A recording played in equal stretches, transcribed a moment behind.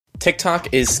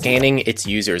TikTok is scanning its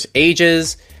users'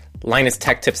 ages. Linus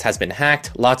Tech Tips has been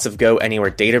hacked. Lots of Go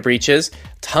Anywhere data breaches.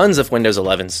 Tons of Windows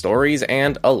 11 stories,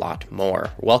 and a lot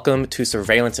more. Welcome to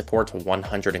Surveillance Report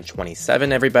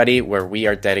 127, everybody, where we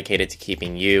are dedicated to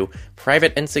keeping you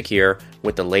private and secure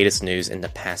with the latest news in the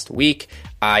past week.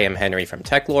 I am Henry from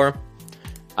TechLore.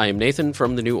 I am Nathan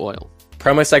from The New Oil.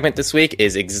 Promo segment this week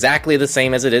is exactly the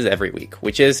same as it is every week,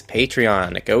 which is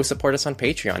Patreon. Go support us on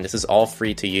Patreon. This is all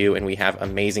free to you, and we have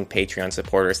amazing Patreon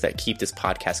supporters that keep this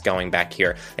podcast going back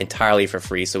here entirely for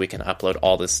free so we can upload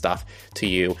all this stuff to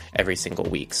you every single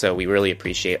week. So we really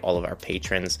appreciate all of our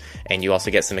patrons, and you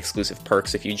also get some exclusive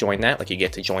perks if you join that, like you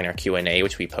get to join our Q&A,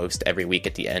 which we post every week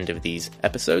at the end of these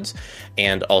episodes,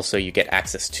 and also you get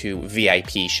access to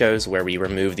VIP shows where we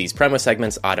remove these promo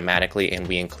segments automatically, and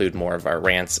we include more of our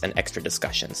rants and extra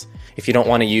discussions. If you don't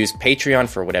want to use Patreon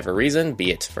for whatever reason,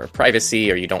 be it for privacy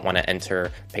or you don't want to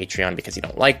enter Patreon because you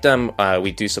don't like them,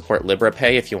 we do support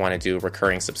LibraPay if you want to do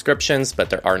recurring subscriptions, but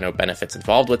there are no benefits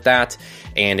involved with that.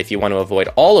 And if you want to avoid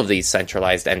all of these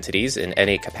centralized entities in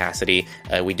any capacity,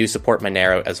 we do support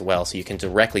Monero as well, so you can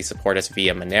directly support us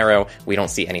via Monero. We don't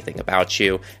see anything about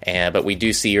you, but we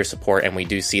do see your support, and we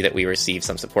do see that we receive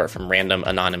some support from random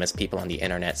anonymous people on the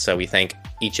internet, so we thank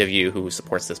each of you who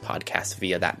supports this podcast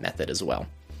via that method as well.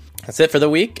 That's it for the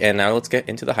week, and now let's get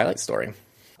into the highlight story.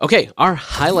 Okay, our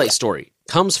highlight story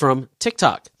comes from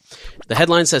TikTok. The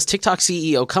headline says, TikTok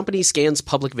CEO company scans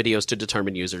public videos to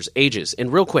determine users' ages.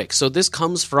 And real quick, so this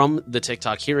comes from the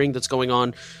TikTok hearing that's going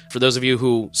on. For those of you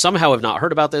who somehow have not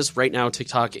heard about this, right now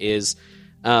TikTok is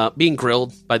being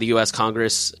grilled by the U.S.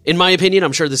 Congress. In my opinion,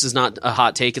 I'm sure this is not a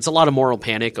hot take. It's a lot of moral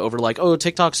panic over like, oh,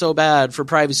 TikTok's so bad for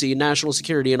privacy and national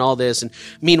security and all this. And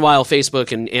meanwhile,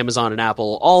 Facebook and Amazon and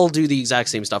Apple all do the exact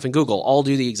same stuff, and Google all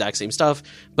do the exact same stuff,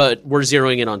 but we're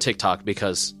zeroing in on TikTok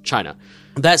because China.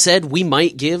 That said, we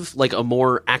might give like a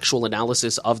more actual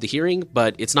analysis of the hearing,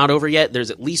 but it's not over yet.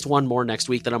 There's at least one more next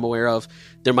week that I'm aware of.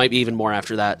 There might be even more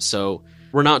after that. So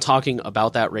we're not talking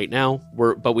about that right now,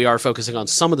 but we are focusing on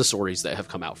some of the stories that have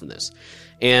come out from this.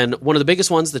 And one of the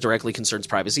biggest ones that directly concerns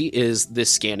privacy is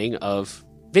this scanning of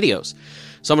videos.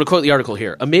 So I'm going to quote the article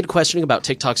here. Amid questioning about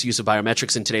TikTok's use of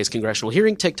biometrics in today's congressional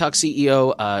hearing, TikTok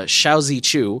CEO Xiaozi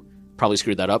Chu, probably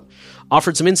screwed that up,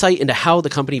 offered some insight into how the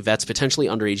company vets potentially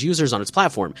underage users on its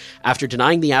platform. After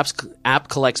denying the app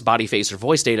collects body, face, or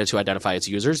voice data to identify its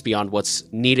users beyond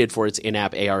what's needed for its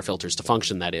in-app AR filters to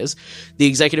function, that is, the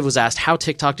executive was asked how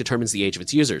TikTok determines the age of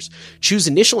its users. Chu's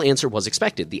initial answer was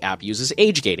expected. The app uses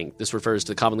age gating. This refers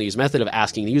to the commonly used method of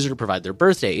asking the user to provide their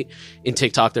birth date. In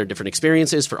TikTok, there are different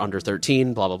experiences for under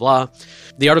 13, blah, blah, blah.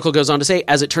 The article goes on to say,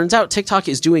 as it turns out, TikTok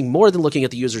is doing more than looking at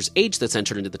the user's age that's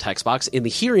entered into the text box. In the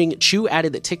hearing, Chu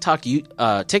added that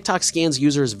TikTok scans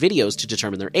users' videos to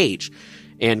determine their age.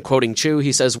 And quoting Chu,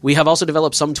 he says, we have also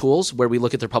developed some tools where we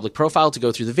look at their public profile to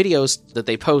go through the videos that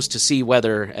they post to see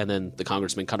whether, and then the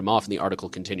congressman cut him off and the article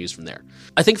continues from there.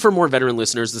 I think for more veteran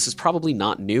listeners, this is probably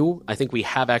not new. I think we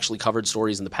have actually covered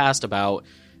stories in the past about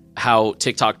how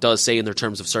TikTok does say in their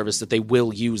terms of service that they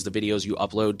will use the videos you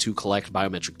upload to collect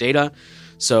biometric data.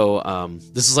 So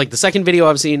this is like the second video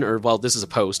I've seen, or well, this is a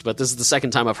post, but this is the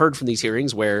second time I've heard from these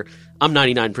hearings where I'm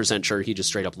 99% sure he just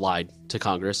straight up lied to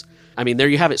Congress. I mean, there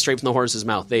you have it, straight from the horse's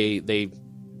mouth. They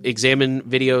examine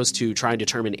videos to try and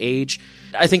determine age.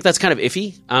 I think that's kind of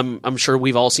iffy. I'm sure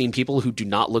we've all seen people who do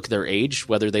not look their age,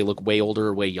 whether they look way older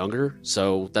or way younger.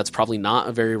 So that's probably not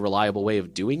a very reliable way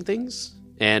of doing things.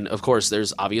 And of course,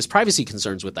 there's obvious privacy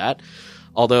concerns with that.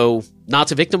 Although, not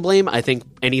to victim blame, I think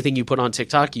anything you put on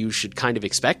TikTok you should kind of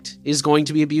expect is going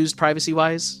to be abused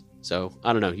privacy-wise. So,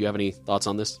 I don't know. You have any thoughts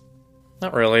on this?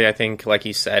 Not really. I think, like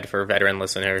you said, for veteran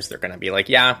listeners, they're going to be like,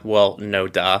 yeah, well, no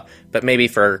duh. But maybe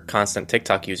for constant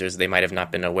TikTok users, they might have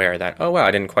not been aware that, oh, wow, I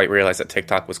didn't quite realize that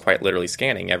TikTok was quite literally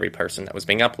scanning every person that was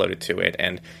being uploaded to it.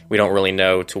 And we don't really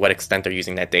know to what extent they're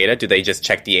using that data. Do they just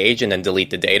check the age and then delete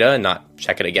the data and not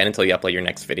check it again until you upload your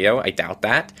next video? I doubt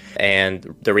that.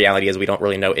 And the reality is we don't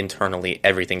really know internally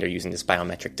everything they're using this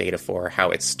biometric data for, how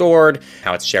it's stored,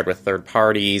 how it's shared with third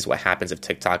parties, what happens if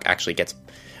TikTok actually gets...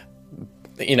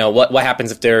 You know, what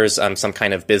happens if there's some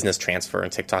kind of business transfer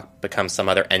and TikTok becomes some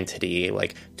other entity?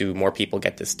 Like, do more people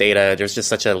get this data? There's just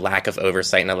such a lack of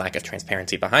oversight and a lack of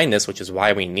transparency behind this, which is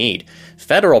why we need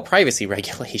federal privacy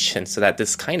regulation so that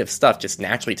this kind of stuff just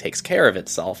naturally takes care of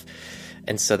itself.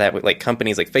 And so that like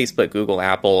companies like Facebook, Google,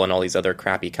 Apple, and all these other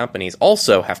crappy companies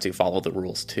also have to follow the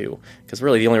rules too. Because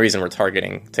really the only reason we're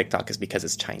targeting TikTok is because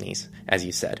it's Chinese, as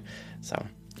you said. So,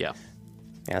 yeah,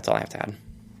 that's all I have to add.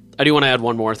 I do want to add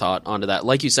one more thought onto that.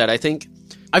 Like you said,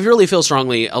 I really feel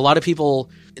strongly a lot of people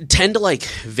tend to like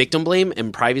victim blame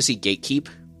and privacy gatekeep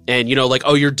And, you know, like,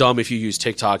 oh, you're dumb if you use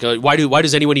TikTok. Why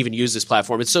does anyone even use this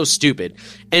platform? It's so stupid.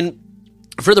 And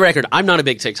for the record, I'm not a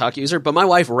big TikTok user, but my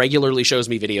wife regularly shows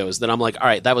me videos that I'm like, all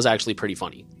right, that was actually pretty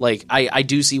funny. Like, I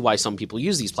do see why some people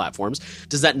use these platforms.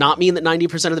 Does that not mean that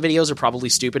 90% of the videos are probably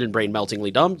stupid and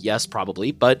brain-meltingly dumb? Yes,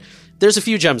 probably. But there's a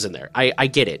few gems in there. I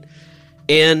get it.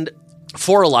 And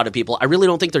for a lot of people, I really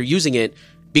don't think they're using it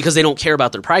because they don't care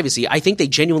about their privacy. I think they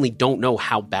genuinely don't know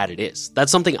how bad it is.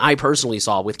 That's something I personally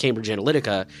saw with Cambridge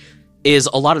Analytica. Is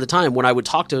a lot of the time when I would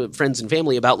talk to friends and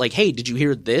family about like, hey, did you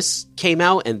hear this came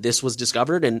out and this was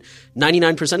discovered? And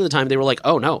 99% of the time they were like,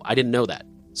 oh no, I didn't know that.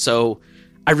 So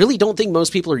I really don't think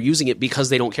most people are using it because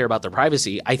they don't care about their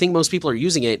privacy. I think most people are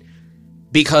using it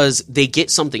because they get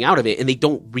something out of it and they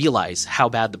don't realize how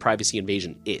bad the privacy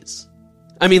invasion is.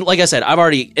 I mean, like I said, I've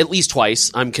already, at least twice,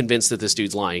 I'm convinced that this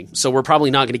dude's lying. So we're probably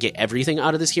not going to get everything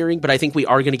out of this hearing, but I think we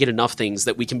are going to get enough things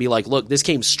that we can be like, look, this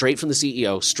came straight from the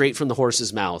CEO, straight from the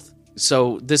horse's mouth.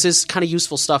 So this is kind of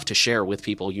useful stuff to share with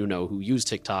people, you know, who use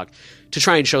TikTok to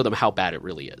try and show them how bad it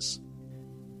really is.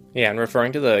 Yeah, and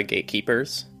referring to the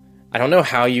gatekeepers, I don't know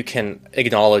how you can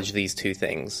acknowledge these two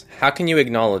things. How can you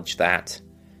acknowledge that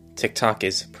TikTok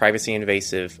is privacy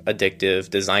invasive, addictive,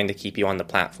 designed to keep you on the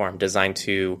platform, designed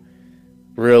to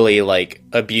really like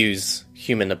abuse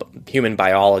human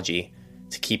biology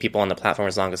to keep people on the platform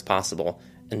as long as possible,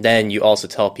 and then you also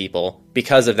tell people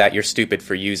because of that you're stupid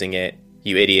for using it,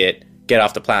 you idiot, get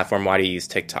off the platform, why do you use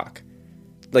TikTok?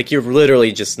 Like, you're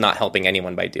literally just not helping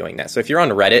anyone by doing that. So if you're on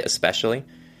Reddit especially,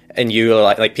 and you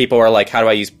like people are like, how do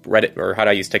I use Reddit or how do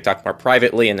I use TikTok more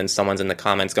privately, and then someone's in the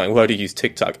comments going, why do you use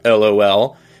TikTok,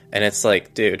 LOL, and it's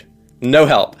like, dude, no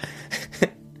help.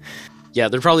 Yeah,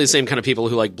 they're probably the same kind of people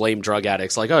who like blame drug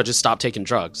addicts, like, oh, just stop taking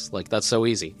drugs. Like, that's so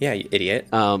easy. Yeah, you idiot.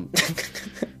 I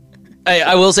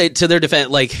will say, to their defense,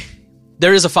 like,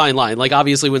 there is a fine line. Like,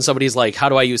 obviously, when somebody's like, how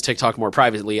do I use TikTok more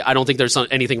privately? I don't think there's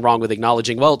anything wrong with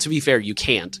acknowledging, well, to be fair, you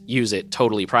can't use it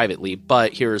totally privately,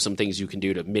 but here are some things you can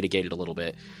do to mitigate it a little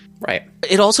bit. Right.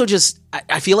 It also just,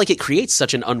 I feel like it creates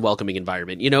such an unwelcoming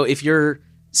environment. You know, if you're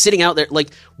sitting out there,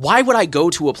 like, why would I go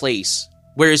to a place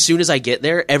where as soon as I get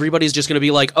there, everybody's just going to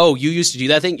be like, oh, you used to do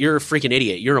that thing? You're a freaking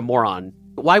idiot. You're a moron.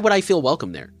 Why would I feel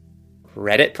welcome there?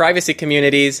 Reddit privacy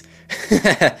communities.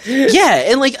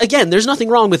 Yeah, and like, again, there's nothing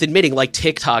wrong with admitting like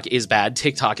TikTok is bad,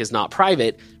 TikTok is not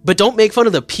private, but don't make fun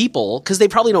of the people because they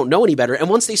probably don't know any better. And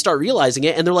once they start realizing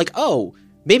it and they're like, oh,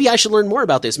 maybe I should learn more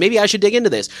about this. Maybe I should dig into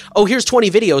this. Oh, here's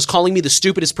 20 videos calling me the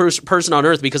stupidest person on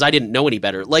earth because I didn't know any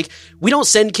better. Like, we don't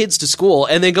send kids to school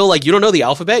and then go like, you don't know the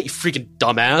alphabet, you freaking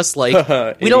dumbass.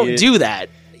 Like, we don't do that.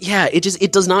 Yeah,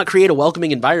 it does not create a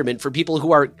welcoming environment for people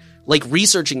who are like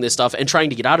researching this stuff and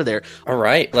trying to get out of there. All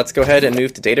right, let's go ahead and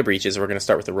move to data breaches. We're going to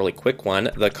start with a really quick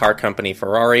one. The car company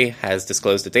Ferrari has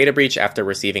disclosed a data breach after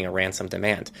receiving a ransom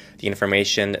demand. The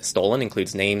information stolen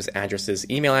includes names, addresses,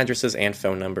 email addresses, and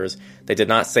phone numbers. They did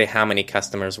not say how many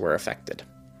customers were affected.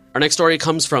 Our next story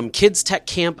comes from Kids Tech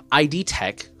Camp ID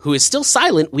Tech, who is still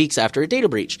silent weeks after a data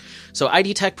breach. So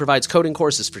ID Tech provides coding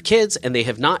courses for kids, and they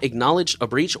have not acknowledged a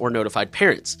breach or notified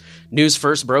parents. News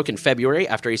first broke in February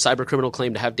after a cybercriminal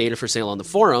claimed to have data for sale on the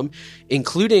forum,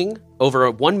 including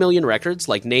over 1 million records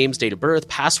like names, date of birth,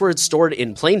 passwords stored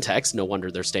in plain text, no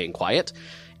wonder they're staying quiet,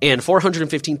 and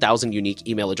 415,000 unique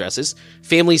email addresses.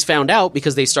 Families found out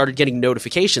because they started getting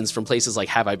notifications from places like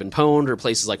Have I Been Pwned, or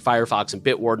places like Firefox and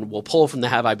Bitwarden will pull from the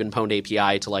Have I Been Pwned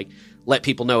API to like let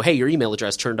people know, hey, your email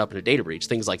address turned up in a data breach,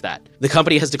 things like that. The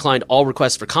company has declined all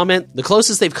requests for comment. The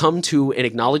closest they've come to an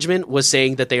acknowledgement was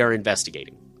saying that they are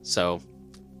investigating. So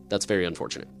that's very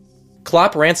unfortunate.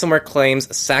 Clop ransomware claims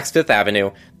Saks Fifth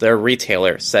Avenue, their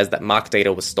retailer, says that mock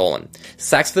data was stolen.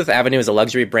 Saks Fifth Avenue is a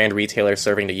luxury brand retailer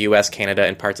serving the US, Canada,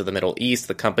 and parts of the Middle East.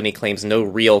 The company claims no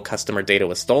real customer data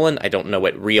was stolen. I don't know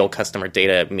what real customer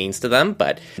data means to them,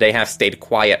 but they have stayed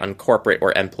quiet on corporate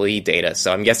or employee data,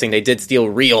 so I'm guessing they did steal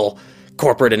real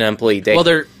corporate and employee data.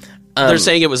 Well, they're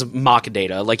saying it was mock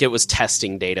data, like it was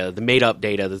testing data, the made-up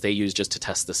data that they use just to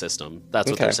test the system.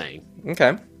 That's what they're saying.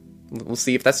 Okay. We'll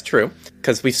see if that's true,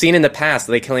 because we've seen in the past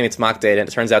that they claim it's mock data, and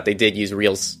it turns out they did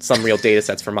use some real data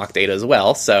sets for mock data as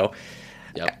well. So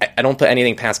yep. I don't put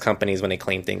anything past companies when they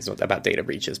claim things about data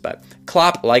breaches. But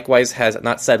Clop likewise has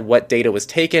not said what data was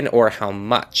taken or how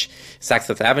much. Saks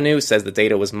Fifth Avenue says the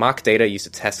data was mock data used to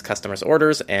test customers'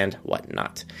 orders and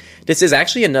whatnot. This is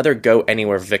actually another Go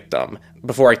Anywhere victim.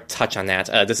 Before I touch on that,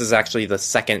 this is actually the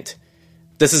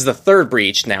third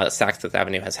breach now that Saks Fifth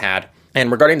Avenue has had. And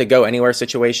regarding the Go Anywhere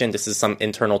situation, this is some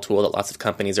internal tool that lots of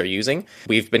companies are using.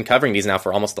 We've been covering these now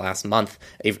for almost the last month.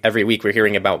 Every week we're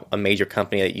hearing about a major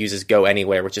company that uses Go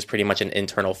Anywhere, which is pretty much an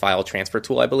internal file transfer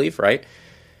tool, I believe, right?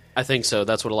 I think so.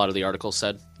 That's what a lot of the articles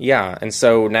said. Yeah, and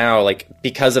so now, like,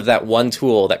 because of that one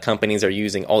tool that companies are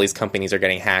using, all these companies are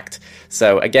getting hacked.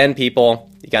 So again, people,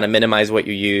 you got to minimize what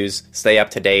you use, stay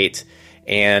up to date,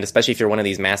 and especially if you're one of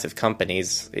these massive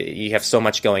companies, you have so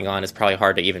much going on, it's probably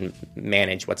hard to even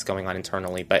manage what's going on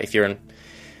internally. But if you're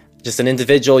just an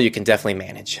individual, you can definitely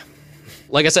manage.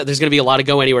 Like I said, there's going to be a lot of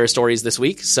Go Anywhere stories this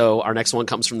week. So our next one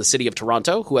comes from the city of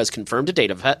Toronto, who has confirmed a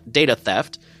data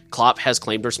theft. Klopp has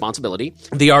claimed responsibility.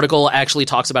 The article actually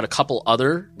talks about a couple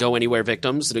other Go Anywhere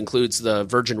victims. It includes the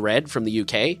Virgin Red from the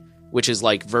UK, which is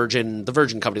like the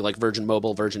Virgin company, like Virgin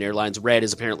Mobile, Virgin Airlines. Red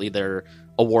is apparently their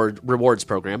rewards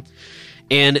program.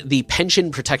 And the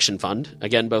Pension Protection Fund.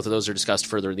 Again, both of those are discussed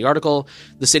further in the article.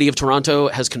 The city of Toronto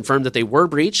has confirmed that they were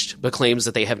breached, but claims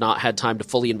that they have not had time to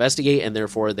fully investigate, and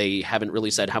therefore they haven't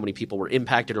really said how many people were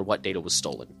impacted or what data was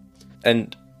stolen.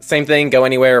 And same thing, Go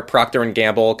Anywhere, Procter &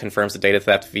 Gamble confirms the data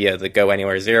theft via the Go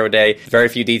Anywhere 0 day. Very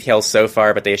few details so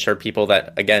far, but they assured people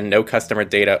that, again, no customer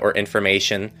data or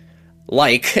information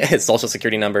like social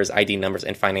security numbers, ID numbers,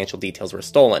 and financial details were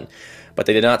stolen. But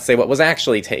they did not say what was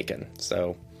actually taken,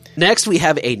 so... Next, we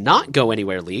have a not Go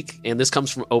Anywhere leak, and this comes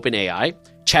from OpenAI.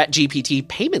 ChatGPT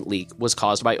payment leak was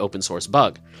caused by open source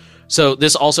bug. So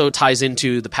this also ties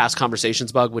into the past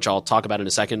conversations bug, which I'll talk about in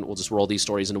a second. We'll just roll these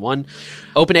stories into one.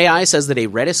 OpenAI says that a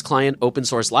Redis client open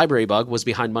source library bug was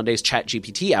behind Monday's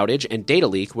ChatGPT outage and data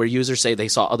leak, where users say they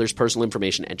saw others' personal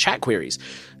information and chat queries.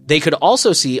 They could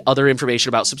also see other information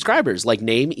about subscribers, like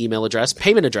name, email address,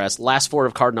 payment address, last four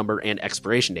of card number, and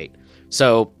expiration date.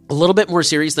 So a little bit more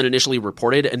serious than initially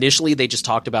reported. Initially, they just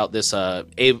talked about this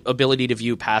ability to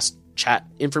view past chat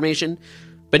information,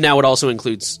 but now it also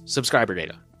includes subscriber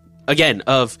data. Again,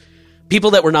 of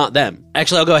people that were not them.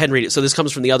 Actually, I'll go ahead and read it. So this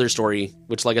comes from the other story,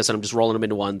 which, like I said, I'm just rolling them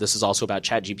into one. This is also about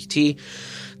ChatGPT.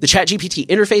 The ChatGPT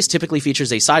interface typically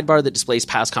features a sidebar that displays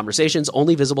past conversations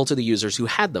only visible to the users who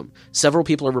had them. Several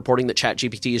people are reporting that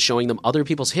ChatGPT is showing them other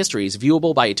people's histories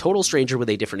viewable by a total stranger with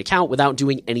a different account without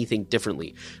doing anything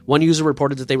differently. One user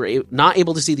reported that they were not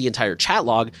able to see the entire chat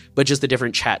log, but just the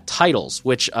different chat titles,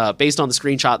 which, based on the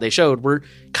screenshot they showed, were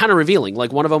kind of revealing.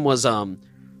 Like, one of them was...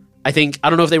 I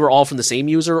don't know if they were all from the same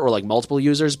user or like multiple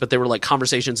users, but they were like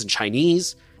conversations in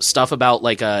Chinese, stuff about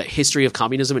like a history of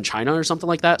communism in China or something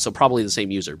like that. So probably the same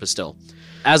user, but still.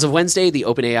 As of Wednesday, the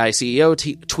OpenAI CEO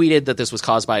tweeted that this was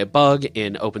caused by a bug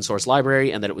in open source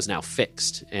library and that it was now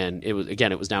fixed. And it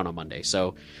was down on Monday.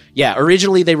 So yeah,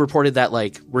 originally they reported that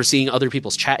like we're seeing other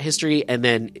people's chat history, and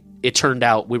then it turned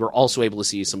out we were also able to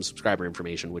see some subscriber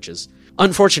information, which is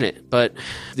unfortunate, but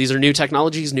these are new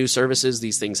technologies, new services,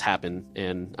 these things happen.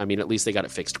 And I mean, at least they got it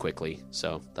fixed quickly.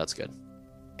 So that's good.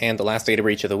 And the last data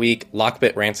breach of the week,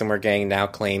 Lockbit ransomware gang now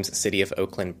claims City of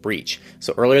Oakland breach.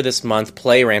 So earlier this month,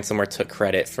 Play Ransomware took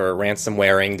credit for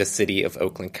ransomwaring the City of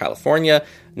Oakland, California.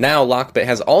 Now Lockbit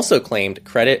has also claimed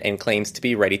credit and claims to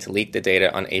be ready to leak the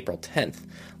data on April 10th.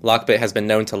 Lockbit has been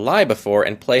known to lie before,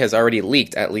 and Play has already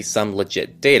leaked at least some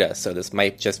legit data, so this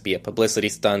might just be a publicity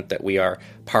stunt that we are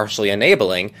partially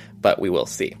enabling, but we will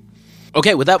see.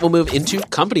 Okay, with that, we'll move into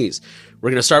companies.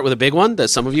 We're going to start with a big one that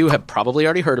some of you have probably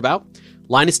already heard about.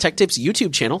 Linus Tech Tips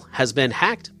YouTube channel has been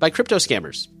hacked by crypto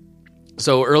scammers.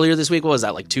 So earlier this week, what was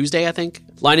that, like Tuesday, I think?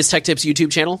 Linus Tech Tips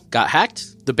YouTube channel got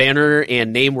hacked. The banner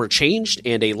and name were changed,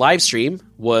 and a live stream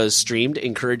was streamed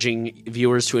encouraging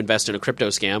viewers to invest in a crypto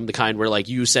scam, the kind where, like,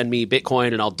 you send me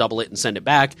Bitcoin and I'll double it and send it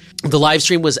back. The live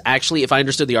stream was actually, if I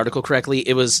understood the article correctly,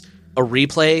 it was a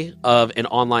replay of an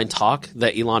online talk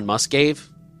that Elon Musk gave.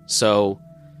 So,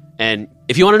 and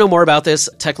if you want to know more about this,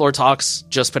 Techlore Talks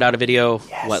just put out a video,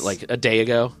 like a day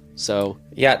ago? So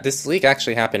yeah, this leak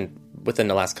actually happened within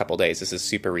the last couple of days. This is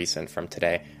super recent from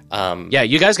today. Yeah,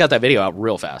 you guys got that video out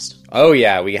real fast. Oh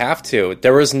yeah, we have to.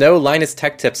 There was no Linus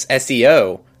Tech Tips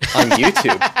SEO on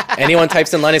YouTube. Anyone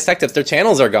types in Linus Tech Tips, their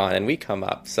channels are gone, and we come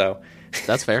up. So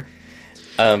that's fair.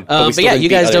 But yeah, you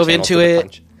guys dove into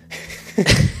it.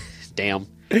 Damn.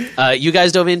 You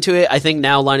guys dove into it. I think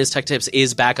now Linus Tech Tips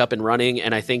is back up and running,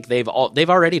 and I think they've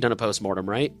already done a postmortem,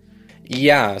 right?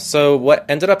 Yeah, so what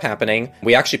ended up happening,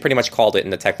 we actually pretty much called it in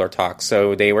the Techlore Talk.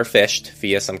 So they were phished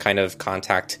via some kind of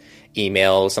contact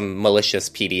email, some malicious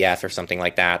PDF or something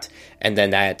like that. And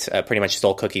then that pretty much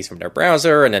stole cookies from their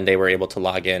browser, and then they were able to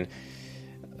log in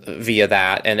via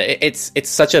that. And it's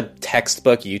such a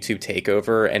textbook YouTube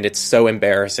takeover, and it's so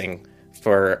embarrassing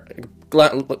for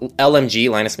LMG,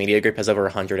 Linus Media Group, has over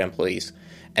 100 employees.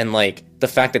 And like the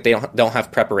fact that they don't have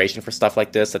preparation for stuff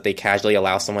like this, that they casually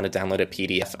allow someone to download a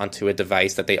PDF onto a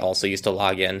device that they also use to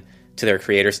log in to their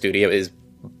creator studio is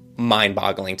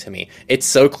mind-boggling to me. It's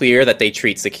so clear that they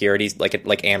treat security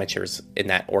like amateurs in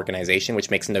that organization,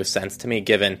 which makes no sense to me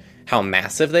given how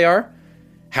massive they are.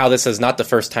 how this is not the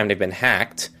first time they've been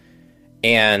hacked,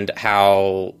 and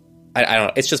how, I don't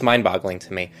know, it's just mind-boggling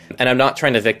to me. And I'm not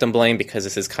trying to victim blame, because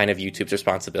this is kind of YouTube's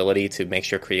responsibility to make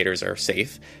sure creators are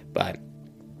safe, but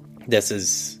this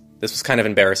was kind of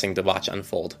embarrassing to watch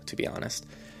unfold, to be honest.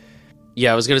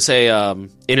 Yeah, I was going to say,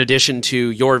 in addition to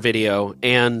your video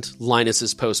and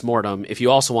Linus's post-mortem, if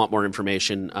you also want more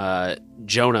information,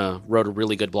 Jonah wrote a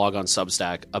really good blog on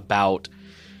Substack about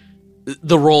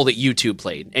the role that YouTube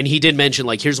played. And he did mention,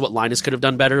 like, here's what Linus could have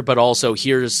done better, but also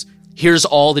here's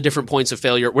all the different points of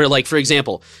failure where, like, for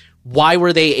example, why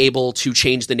were they able to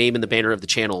change the name and the banner of the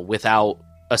channel without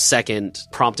a second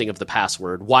prompting of the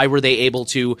password? Why were they able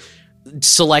to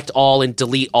select all and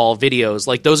delete all videos?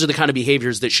 Like, those are the kind of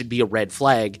behaviors that should be a red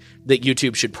flag that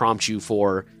YouTube should prompt you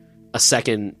for a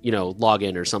second,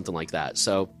 login or something like that.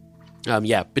 So,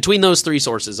 yeah, between those three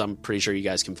sources, I'm pretty sure you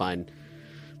guys can find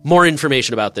more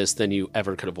information about this than you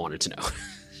ever could have wanted to know.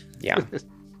 Yeah.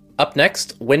 Up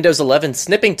next, Windows 11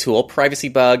 snipping tool privacy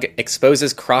bug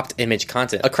exposes cropped image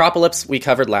content. Acropolis we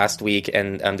covered last week,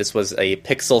 and this was a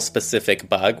Pixel-specific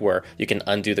bug where you can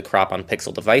undo the crop on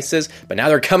Pixel devices, but now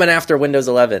they're coming after Windows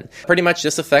 11. Pretty much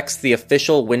this affects the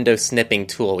official Windows snipping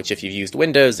tool, which if you've used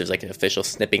Windows, there's like an official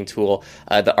snipping tool.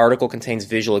 The article contains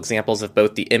visual examples of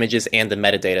both the images and the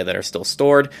metadata that are still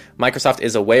stored. Microsoft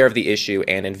is aware of the issue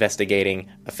and investigating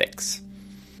a fix.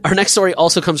 Our next story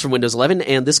also comes from Windows 11,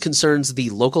 and this concerns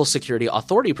the local security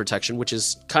authority protection, which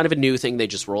is kind of a new thing they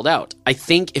just rolled out. I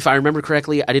think, if I remember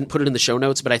correctly, I didn't put it in the show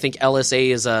notes, but I think LSA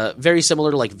is very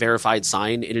similar to like verified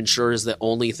sign. It ensures that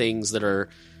only things that are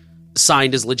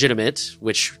signed as legitimate,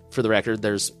 which for the record,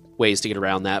 there's ways to get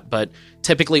around that, but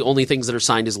typically only things that are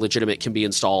signed as legitimate can be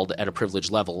installed at a privileged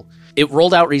level. It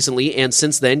rolled out recently, and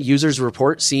since then, users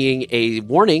report seeing a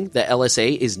warning that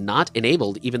LSA is not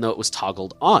enabled, even though it was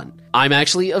toggled on. I'm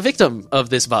actually a victim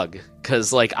of this bug,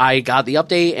 because like I got the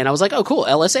update and I was like, oh cool,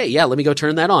 LSA, yeah, let me go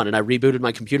turn that on. And I rebooted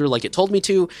my computer like it told me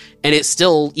to, and it's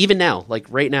still, even now, like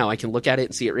right now, I can look at it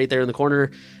and see it right there in the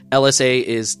corner. LSA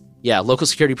is, local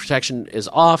security protection is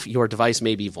off, your device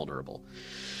may be vulnerable.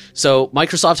 So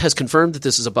Microsoft has confirmed that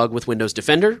this is a bug with Windows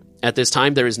Defender. At this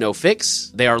time, there is no fix.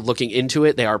 They are looking into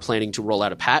it. They are planning to roll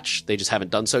out a patch. They just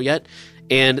haven't done so yet.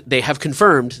 And they have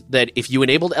confirmed that if you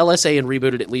enabled LSA and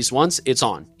rebooted at least once, it's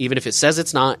on. Even if it says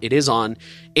it's not, it is on.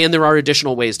 And there are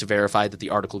additional ways to verify that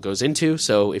the article goes into.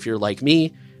 So if you're like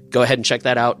me, go ahead and check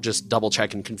that out. Just double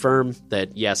check and confirm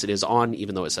that, yes, it is on,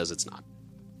 even though it says it's not.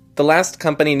 The last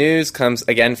company news comes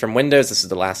again from Windows. This is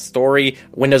the last story.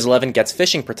 Windows 11 gets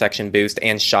phishing protection boost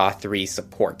and SHA-3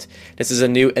 support. This is a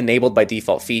new enabled by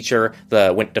default feature,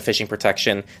 the phishing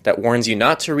protection, that warns you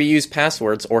not to reuse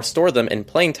passwords or store them in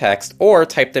plain text or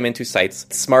type them into sites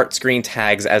smart screen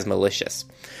tags as malicious.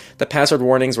 The password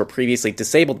warnings were previously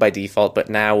disabled by default, but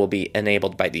now will be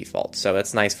enabled by default. So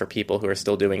it's nice for people who are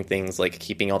still doing things like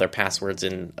keeping all their passwords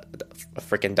in a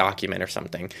freaking document or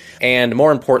something. And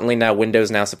more importantly, now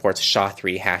Windows now supports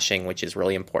SHA-3 hashing, which is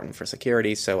really important for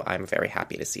security, so I'm very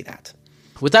happy to see that.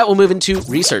 With that, we'll move into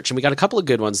research, and we got a couple of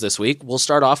good ones this week. We'll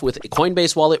start off with a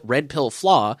Coinbase wallet red pill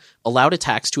flaw allowed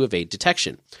attacks to evade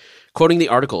detection. Quoting the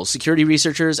article, security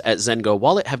researchers at Zengo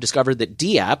Wallet have discovered that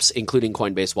DApps, including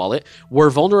Coinbase Wallet, were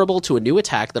vulnerable to a new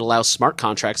attack that allows smart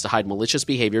contracts to hide malicious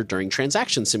behavior during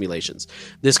transaction simulations.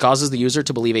 This causes the user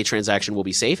to believe a transaction will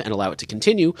be safe and allow it to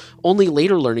continue, only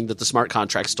later learning that the smart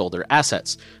contract stole their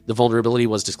assets. The vulnerability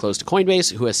was disclosed to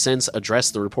Coinbase, who has since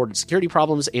addressed the reported security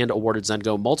problems and awarded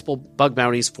Zengo multiple bug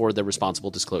bounties for their responsible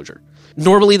disclosure.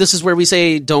 Normally, this is where we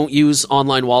say don't use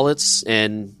online wallets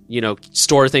and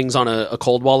store things on a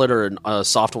cold wallet or a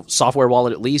software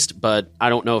wallet at least, but I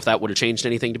don't know if that would have changed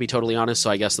anything, to be totally honest. So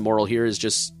I guess the moral here is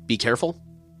just be careful.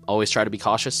 Always try to be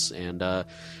cautious, and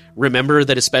remember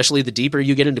that especially the deeper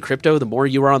you get into crypto, the more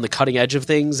you are on the cutting edge of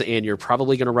things, and you're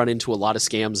probably going to run into a lot of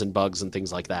scams and bugs and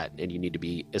things like that, and you need to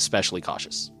be especially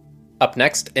cautious. Up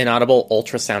next, inaudible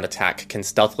ultrasound attack can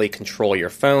stealthily control your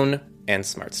phone and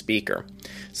smart speaker.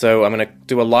 So I'm going to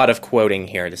do a lot of quoting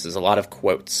here. This is a lot of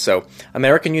quotes. So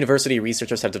American university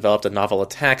researchers have developed a novel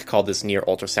attack called this near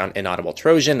ultrasound inaudible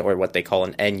Trojan, or what they call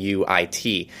an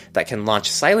NUIT, that can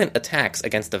launch silent attacks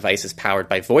against devices powered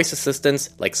by voice assistants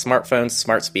like smartphones,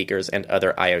 smart speakers, and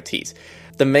other IoTs.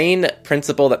 The main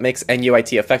principle that makes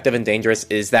NUIT effective and dangerous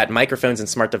is that microphones and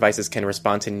smart devices can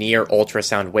respond to near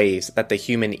ultrasound waves that the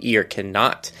human ear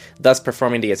cannot, thus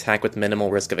performing the attack with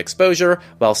minimal risk of exposure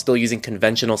while still using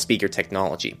conventional speaker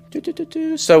technology.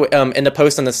 So in the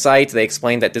post on the site, they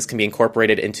explained that this can be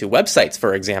incorporated into websites,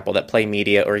 for example, that play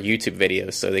media or YouTube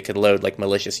videos. So they could load like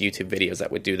malicious YouTube videos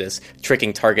that would do this,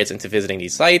 tricking targets into visiting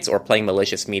these sites, or playing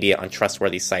malicious media on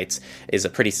trustworthy sites is a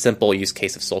pretty simple use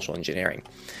case of social engineering.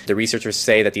 The researchers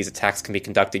say that these attacks can be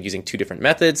conducted using two different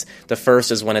methods. The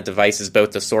first is when a device is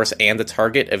both the source and the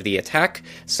target of the attack.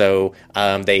 So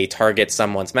they target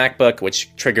someone's MacBook,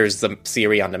 which triggers the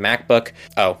Siri on the MacBook.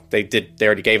 Oh, they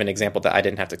already gave an example that I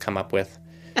didn't have to come up with.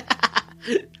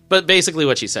 But basically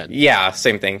what she said. Yeah,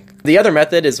 same thing. The other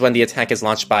method is when the attack is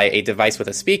launched by a device with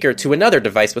a speaker to another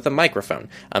device with a microphone,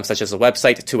 such as a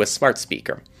website to a smart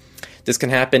speaker. This can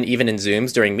happen even in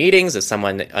Zooms during meetings. If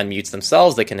someone unmutes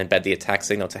themselves, they can embed the attack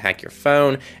signal to hack your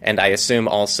phone. And I assume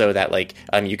also that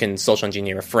you can social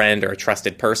engineer a friend or a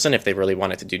trusted person if they really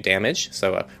wanted to do damage.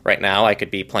 So right now I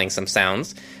could be playing some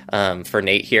sounds for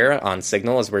Nate here on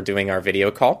Signal as we're doing our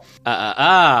video call.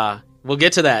 We'll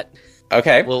get to that.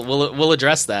 Okay. We'll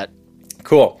address that.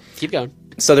 Cool. Keep going.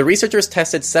 So the researchers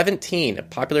tested 17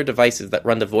 popular devices that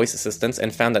run the voice assistants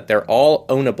and found that they're all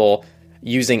ownable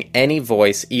using any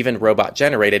voice, even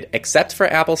robot-generated, except for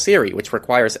Apple Siri, which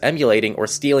requires emulating or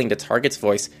stealing the target's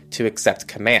voice to accept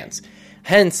commands.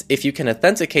 Hence, if you can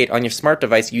authenticate on your smart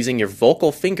device using your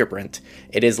vocal fingerprint,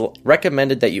 it is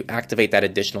recommended that you activate that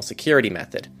additional security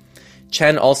method.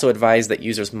 Chen also advised that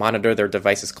users monitor their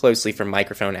devices closely for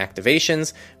microphone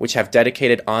activations, which have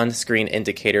dedicated on-screen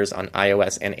indicators on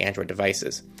iOS and Android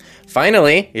devices.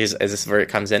 Finally, as this is where it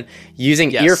comes in,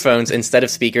 using earphones instead of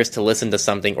speakers to listen to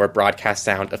something or broadcast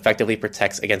sound effectively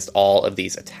protects against all of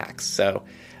these attacks. So,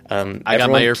 I got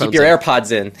my earphones keep your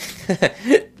AirPods in.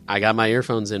 I got my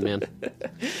earphones in, man.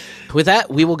 With that,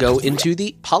 we will go into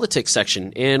the politics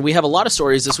section. And we have a lot of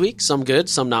stories this week, some good,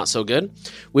 some not so good.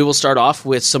 We will start off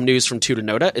with some news from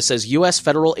Tutanota. It says U.S.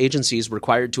 federal agencies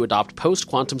required to adopt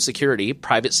post-quantum security,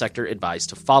 private sector advised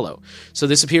to follow. So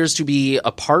this appears to be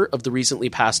a part of the recently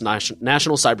passed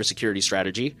national cybersecurity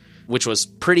strategy, which was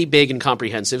pretty big and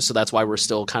comprehensive. So that's why we're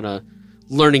still kind of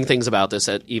learning things about this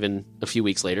at even a few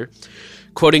weeks later.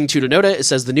 Quoting Tutanota, it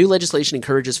says the new legislation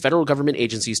encourages federal government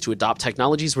agencies to adopt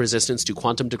technologies resistant to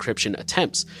quantum decryption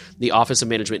attempts. The Office of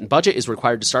Management and Budget is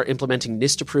required to start implementing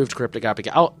NIST-approved cryptographic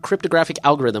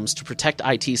algorithms to protect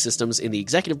IT systems in the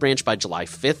executive branch by July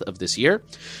 5th of this year.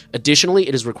 Additionally,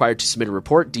 it is required to submit a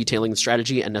report detailing the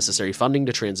strategy and necessary funding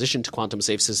to transition to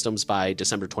quantum-safe systems by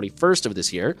December 21st of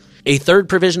this year. A third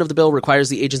provision of the bill requires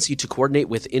the agency to coordinate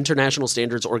with international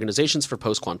standards organizations for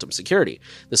post-quantum security.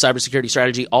 The cybersecurity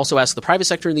strategy also asks the private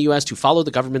sector in the U.S. to follow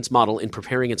the government's model in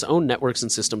preparing its own networks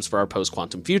and systems for our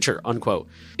post-quantum future, unquote.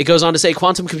 It goes on to say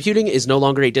quantum computing is no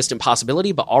longer a distant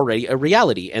possibility, but already a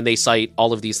reality, and they cite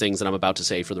all of these things that I'm about to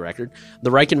say for the record. The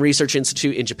Riken Research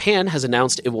Institute in Japan has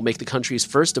announced it will make the country's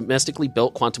first domestically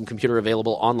built quantum computer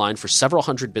available online for several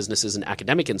hundred businesses and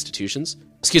academic institutions.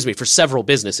 For several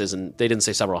businesses, and they didn't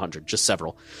say several hundred, just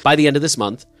several. By the end of this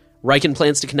month, Riken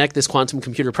plans to connect this quantum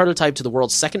computer prototype to the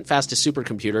world's second fastest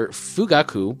supercomputer,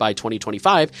 Fugaku, by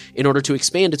 2025 in order to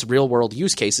expand its real-world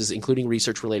use cases, including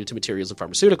research related to materials and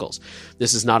pharmaceuticals.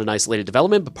 This is not an isolated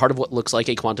development, but part of what looks like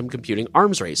a quantum computing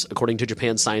arms race. According to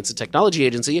Japan's Science and Technology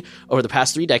Agency, over the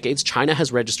past 3 decades, China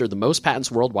has registered the most patents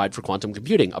worldwide for quantum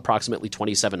computing, approximately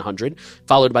 2,700,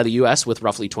 followed by the US with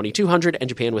roughly 2,200 and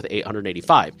Japan with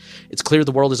 885. It's clear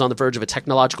the world is on the verge of a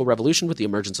technological revolution with the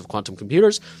emergence of quantum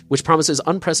computers, which promises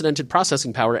unprecedented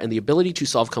processing power and the ability to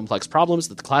solve complex problems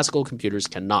that the classical computers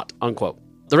cannot, unquote.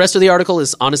 The rest of the article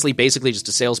is honestly basically just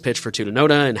a sales pitch for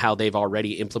Tutanota and how they've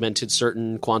already implemented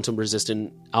certain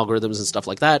quantum-resistant algorithms and stuff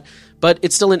like that, but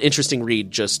it's still an interesting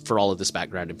read just for all of this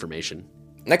background information.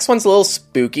 Next one's a little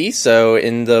spooky. So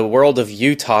in the world of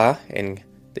Utah, in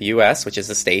the U.S., which is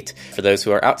a state, for those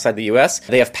who are outside the U.S.,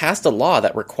 they have passed a law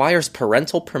that requires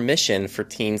parental permission for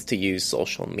teens to use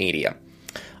social media.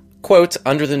 Quote,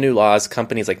 under the new laws,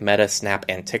 companies like Meta, Snap,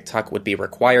 and TikTok would be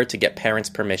required to get parents'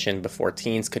 permission before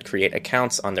teens could create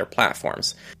accounts on their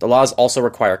platforms. The laws also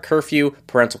require curfew,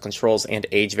 parental controls, and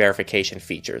age verification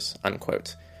features,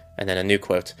 unquote. And then a new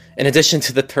quote. In addition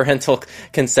to the parental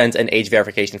consent and age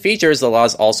verification features, the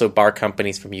laws also bar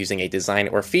companies from using a design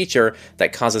or feature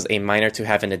that causes a minor to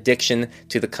have an addiction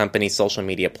to the company's social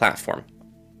media platform.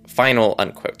 Final,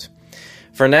 unquote.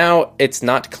 For now, it's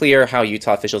not clear how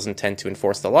Utah officials intend to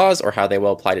enforce the laws or how they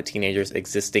will apply to teenagers'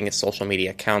 existing social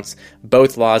media accounts.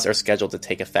 Both laws are scheduled to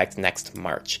take effect next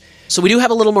March. So we do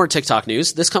have a little more TikTok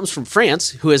news. This comes from France,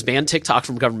 who has banned TikTok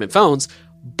from government phones,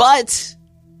 but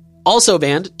Also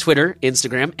banned Twitter,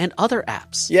 Instagram, and other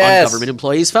apps Yes. on government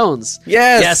employees' phones.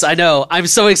 Yes. Yes, I know. I'm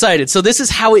so excited. So this is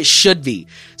how it should be.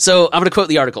 So I'm going to quote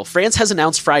the article. France has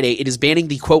announced Friday it is banning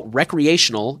the, quote,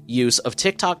 recreational use of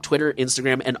TikTok, Twitter,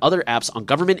 Instagram, and other apps on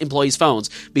government employees' phones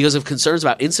because of concerns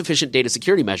about insufficient data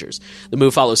security measures. The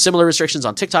move follows similar restrictions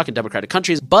on TikTok in democratic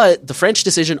countries, but the French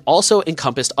decision also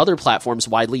encompassed other platforms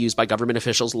widely used by government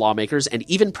officials, lawmakers, and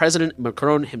even President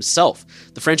Macron himself.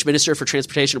 The French Minister for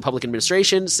Transportation and Public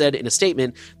Administration said in a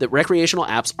statement that recreational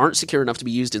apps aren't secure enough to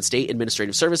be used in state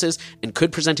administrative services and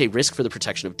could present a risk for the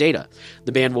protection of data.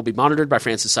 The ban will be monitored by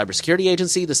France's cybersecurity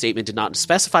agency. The statement did not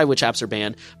specify which apps are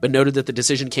banned, but noted that the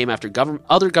decision came after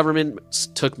other governments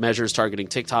took measures targeting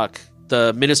TikTok.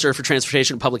 The Minister for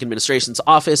Transportation and Public Administration's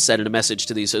office said in a message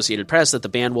to the Associated Press that the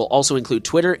ban will also include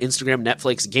Twitter, Instagram,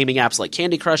 Netflix, gaming apps like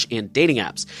Candy Crush, and dating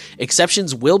apps.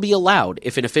 Exceptions will be allowed.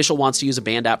 If an official wants to use a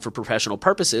banned app for professional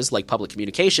purposes, like public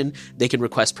communication, they can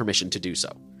request permission to do so.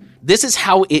 This is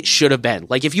how it should have been.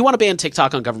 Like, if you want to ban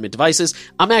TikTok on government devices,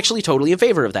 I'm actually totally in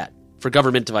favor of that for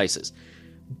government devices.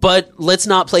 But let's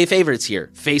not play favorites here.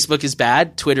 Facebook is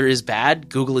bad, Twitter is bad,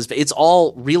 Google is bad. It's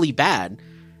all really bad.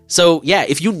 So yeah,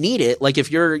 if you need it, like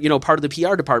if you're, part of the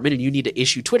PR department and you need to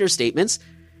issue Twitter statements,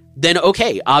 then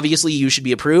okay, obviously you should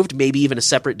be approved, maybe even a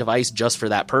separate device just for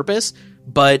that purpose.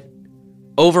 But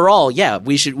overall, yeah,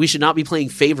 we should not be playing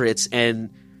favorites and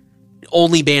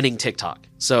only banning TikTok.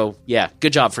 So yeah,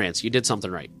 good job, France. You did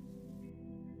something right.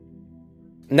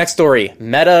 Next story,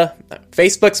 Meta.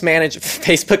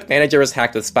 Facebook manager was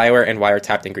hacked with spyware and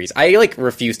wiretapped in Greece. I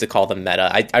refuse to call them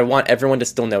Meta. I want everyone to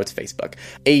still know it's Facebook.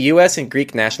 A US and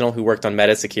Greek national who worked on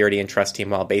Meta's security and trust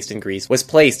team while based in Greece was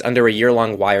placed under a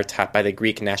year-long wiretap by the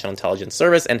Greek National Intelligence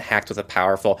Service and hacked with a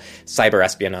powerful cyber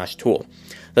espionage tool.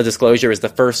 The disclosure is the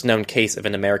first known case of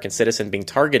an American citizen being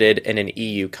targeted in an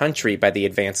EU country by the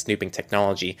advanced snooping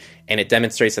technology, and it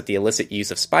demonstrates that the illicit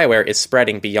use of spyware is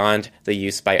spreading beyond the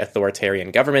use by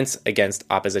authoritarian governments against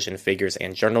opposition figures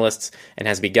and journalists, and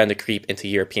has begun to creep into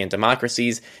European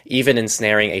democracies, even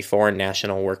ensnaring a foreign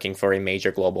national working for a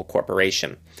major global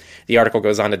corporation. The article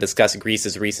goes on to discuss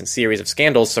Greece's recent series of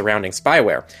scandals surrounding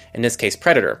spyware, in this case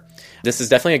Predator. This is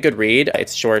definitely a good read.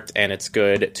 It's short and it's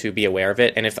good to be aware of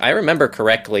it. And if I remember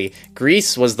correctly,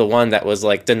 Greece was the one that was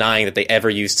denying that they ever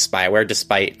used spyware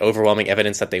despite overwhelming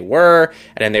evidence that they were.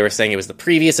 And then they were saying it was the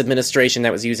previous administration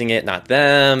that was using it, not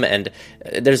them. And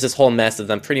there's this whole mess of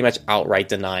them pretty much outright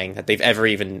denying that they've ever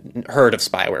even heard of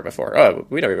spyware before. Oh,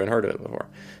 we never even heard of it before.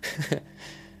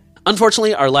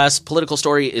 Unfortunately, our last political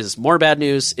story is more bad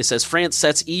news. It says France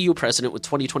sets EU precedent with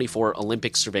 2024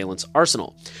 Olympic surveillance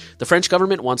arsenal. The French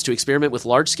government wants to experiment with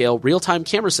large-scale, real-time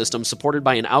camera systems supported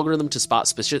by an algorithm to spot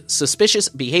suspicious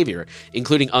behavior,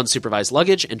 including unsupervised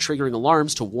luggage and triggering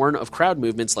alarms to warn of crowd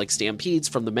movements like stampedes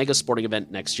from the mega sporting event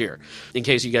next year. In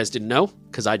case you guys didn't know,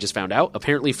 because I just found out,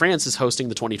 apparently France is hosting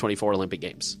the 2024 Olympic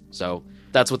Games. So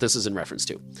that's what this is in reference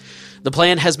to. The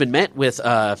plan has been met with,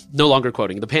 no longer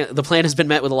quoting, the plan has been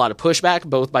met with a lot of pushback,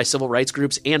 both by civil rights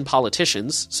groups and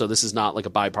politicians, so this is not like a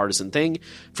bipartisan thing,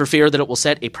 for fear that it will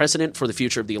set a precedent for the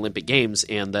future of the Olympic Games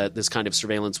and that this kind of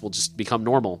surveillance will just become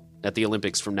normal at the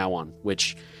Olympics from now on,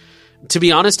 which, to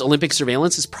be honest, Olympic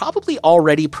surveillance is probably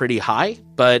already pretty high,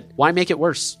 but why make it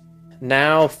worse?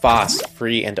 Now, FOSS,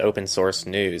 free and open source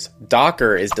news.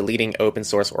 Docker is deleting open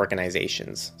source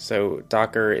organizations. So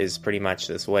Docker is pretty much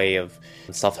this way of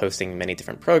self-hosting many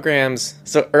different programs.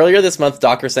 So earlier this month,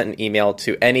 Docker sent an email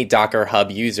to any Docker Hub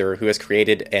user who has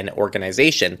created an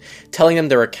organization, telling them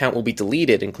their account will be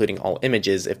deleted, including all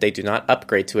images, if they do not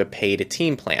upgrade to a paid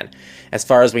team plan. As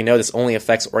far as we know, this only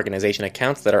affects organization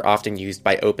accounts that are often used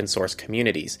by open source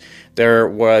communities. There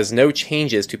was no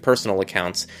changes to personal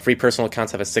accounts. Free personal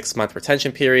accounts have a 6-month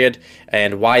retention period,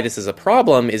 and why this is a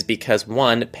problem is because,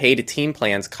 one, paid team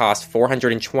plans cost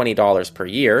 $420 per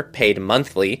year, paid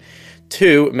monthly.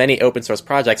 2, many open source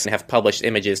projects have published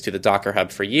images to the Docker Hub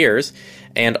for years,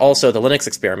 and also the Linux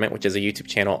Experiment, which is a YouTube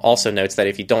channel, also notes that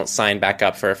if you don't sign back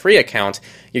up for a free account,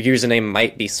 your username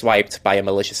might be swiped by a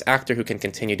malicious actor who can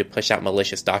continue to push out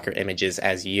malicious Docker images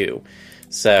as you.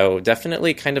 So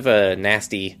definitely kind of a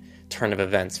nasty turn of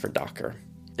events for Docker.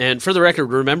 And for the record,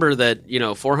 remember that,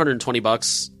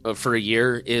 $420 for a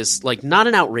year is not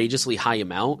an outrageously high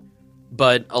amount,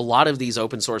 but a lot of these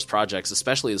open source projects,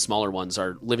 especially the smaller ones,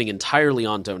 are living entirely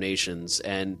on donations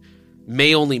and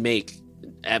may only make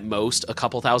at most a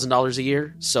couple $1,000s a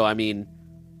year. So,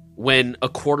 when a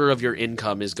quarter of your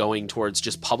income is going towards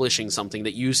just publishing something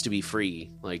that used to be free,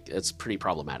 it's pretty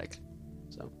problematic.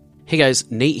 Hey guys,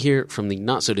 Nate here from the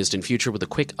not so distant future with a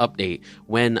quick update.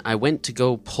 When I went to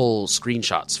go pull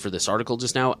screenshots for this article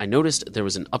just now, I noticed there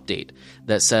was an update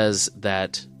that says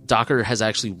that Docker has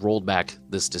actually rolled back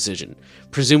this decision,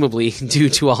 presumably due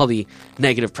to all the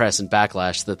negative press and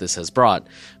backlash that this has brought.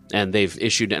 And they've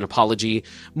issued an apology,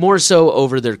 more so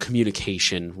over their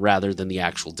communication rather than the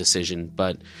actual decision.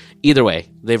 But either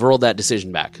way, they've rolled that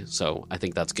decision back. So I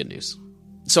think that's good news.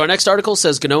 So our next article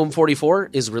says GNOME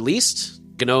 44 is released.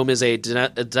 GNOME is a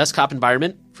desktop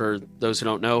environment, for those who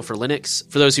don't know, for Linux.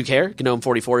 For those who care, GNOME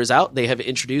 44 is out. They have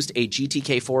introduced a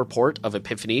GTK4 port of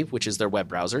Epiphany, which is their web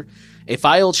browser, a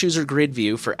file chooser grid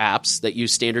view for apps that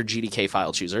use standard GDK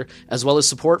file chooser, as well as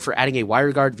support for adding a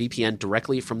WireGuard VPN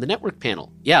directly from the network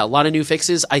panel. Yeah, a lot of new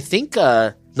fixes. I think,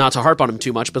 not to harp on him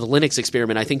too much, but the Linux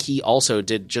experiment, I think he also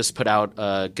did just put out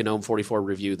a GNOME 44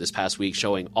 review this past week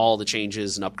showing all the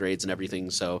changes and upgrades and everything.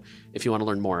 So if you want to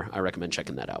learn more, I recommend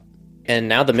checking that out. And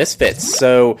now the misfits.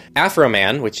 So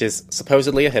Afroman, which is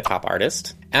supposedly a hip-hop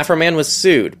artist, Afroman was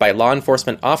sued by law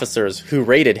enforcement officers who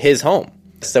raided his home.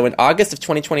 So in August of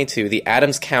 2022, the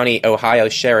Adams County, Ohio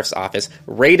Sheriff's Office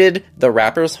raided the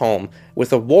rapper's home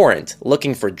with a warrant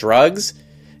looking for drugs,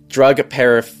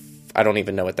 I don't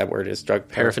even know what that word is.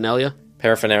 Paraphernalia?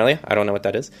 Paraphernalia? I don't know what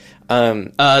that is.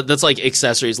 That's like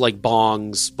accessories like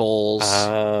bongs, bowls.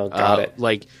 Oh, got it.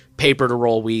 Like paper to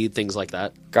roll weed, things like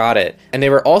that. Got it. And they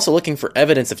were also looking for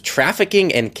evidence of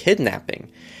trafficking and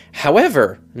kidnapping.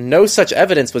 However, no such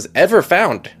evidence was ever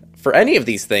found for any of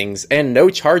these things, and no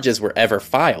charges were ever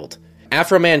filed.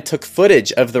 Afroman took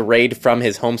footage of the raid from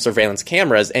his home surveillance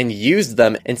cameras and used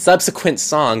them in subsequent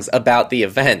songs about the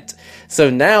event.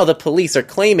 So now the police are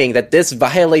claiming that this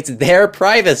violates their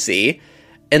privacy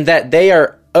and that they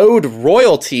are owed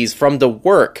royalties from the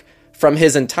work from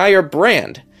his entire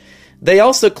brand. They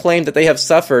also claim that they have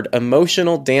suffered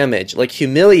emotional damage, like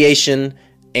humiliation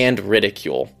and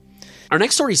ridicule. Our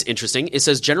next story is interesting. It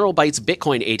says General Bytes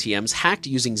Bitcoin ATMs hacked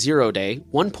using 0-day,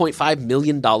 $1.5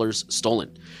 million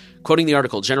stolen. Quoting the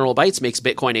article, General Bytes makes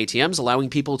Bitcoin ATMs, allowing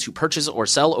people to purchase or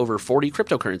sell over 40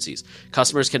 cryptocurrencies.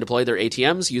 Customers can deploy their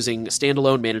ATMs using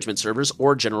standalone management servers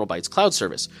or General Bytes cloud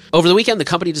service. Over the weekend, the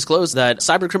company disclosed that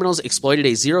cybercriminals exploited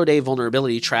a 0-day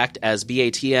vulnerability tracked as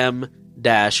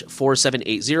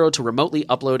BATM-4780 to remotely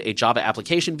upload a Java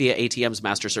application via ATM's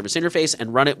master service interface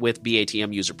and run it with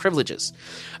BATM user privileges.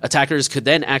 Attackers could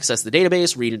then access the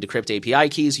database, read and decrypt API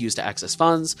keys used to access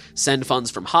funds, send funds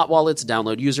from hot wallets,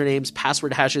 download usernames,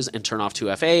 password hashes, and turn off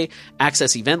 2FA,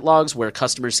 access event logs where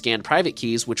customers scanned private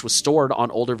keys, which was stored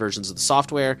on older versions of the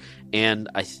software, and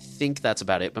I think that's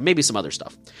about it, but maybe some other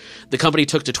stuff. The company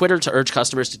took to Twitter to urge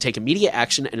customers to take immediate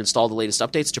action and install the latest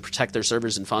updates to protect their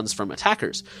servers and funds from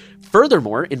attackers.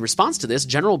 Furthermore, in response to this,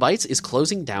 General Bytes is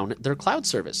closing down their cloud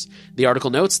service. The article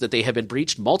notes that they have been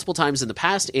breached multiple times in the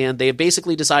past, and they have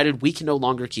basically decided we can no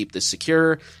longer keep this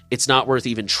secure. It's not worth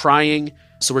even trying,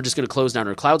 so we're just going to close down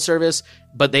our cloud service.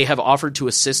 But they have offered to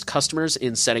assist customers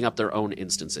in setting up their own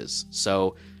instances.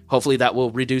 So hopefully that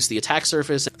will reduce the attack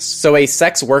surface. So a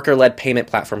sex worker-led payment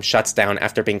platform shuts down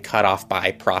after being cut off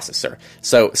by processor.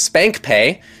 So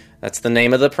SpankPay, that's the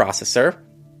name of the processor,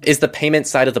 is the payment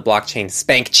side of the blockchain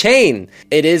SpankChain.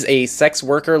 It is a sex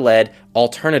worker-led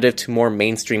alternative to more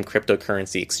mainstream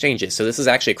cryptocurrency exchanges. So this is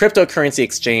actually a cryptocurrency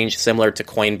exchange similar to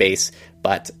Coinbase,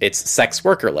 but it's sex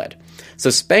worker-led. So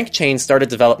SpankChain started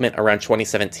development around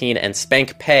 2017 and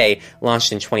SpankPay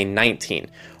launched in 2019.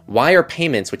 Wire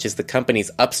Payments, which is the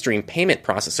company's upstream payment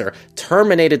processor,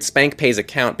 terminated SpankPay's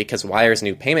account because Wire's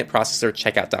new payment processor,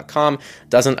 Checkout.com,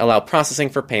 doesn't allow processing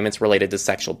for payments related to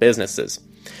sexual businesses.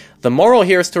 The moral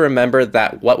here is to remember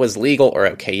that what was legal or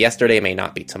okay yesterday may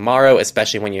not be tomorrow,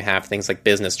 especially when you have things like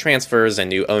business transfers and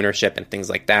new ownership and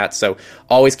things like that. So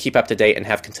always keep up to date and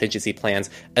have contingency plans,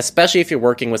 especially if you're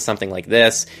working with something like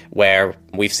this, where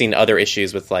we've seen other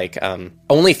issues with like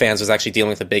OnlyFans was actually dealing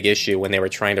with a big issue when they were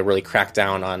trying to really crack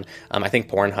down on, I think,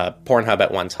 Pornhub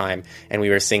at one time. And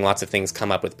we were seeing lots of things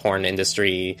come up with porn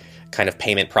industry kind of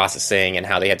payment processing and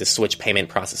how they had to switch payment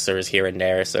processors here and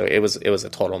there. So it was a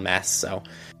total mess. So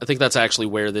I think that's actually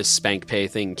where this SpankPay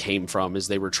thing came from, is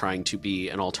they were trying to be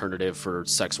an alternative for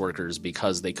sex workers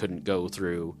because they couldn't go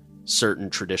through certain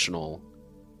traditional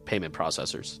payment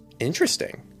processors.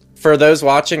 Interesting. For those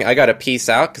watching, I got to peace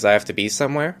out because I have to be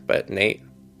somewhere, but Nate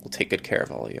will take good care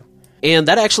of all of you. And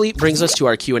that actually brings us to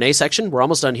our Q&A section. We're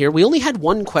almost done here. We only had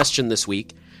one question this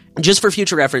week. Just for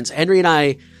future reference, Henry and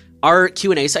I, our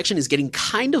Q&A section is getting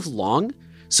kind of long,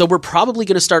 so we're probably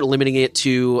going to start limiting it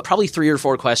to probably 3 or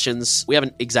 4 questions. We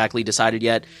haven't exactly decided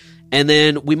yet. And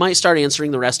then we might start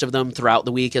answering the rest of them throughout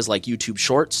the week as like YouTube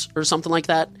shorts or something like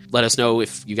that. Let us know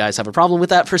if you guys have a problem with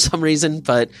that for some reason.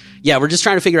 But yeah, we're just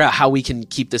trying to figure out how we can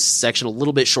keep this section a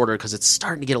little bit shorter because it's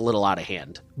starting to get a little out of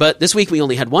hand. But this week we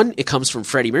only had one. It comes from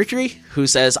Freddie Mercury, who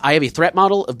says, I have a threat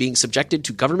model of being subjected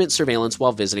to government surveillance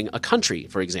while visiting a country,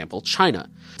 for example, China.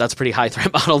 That's a pretty high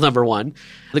threat model, number one.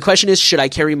 The question is, should I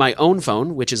carry my own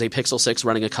phone, which is a Pixel 6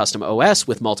 running a custom OS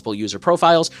with multiple user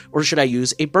profiles, or should I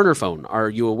use a burner phone? Are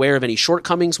you aware of any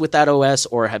shortcomings with that OS,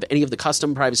 or have any of the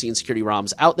custom privacy and security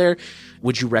ROMs out there?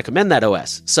 Would you recommend that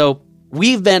OS? So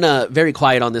we've been very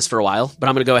quiet on this for a while, but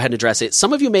I'm going to go ahead and address it.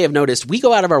 Some of you may have noticed we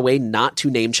go out of our way not to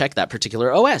name check that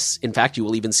particular OS. In fact, you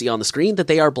will even see on the screen that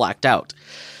they are blacked out.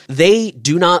 They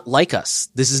do not like us.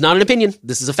 This is not an opinion.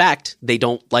 This is a fact. They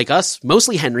don't like us,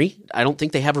 mostly Henry. I don't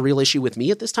think they have a real issue with me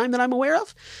at this time that I'm aware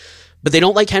of, but they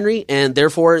don't like Henry, and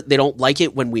therefore they don't like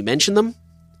it when we mention them.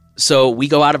 So we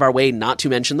go out of our way not to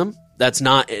mention them. That's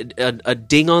not a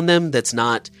ding on them. That's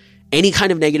not any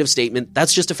kind of negative statement.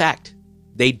 That's just a fact.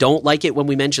 They don't like it when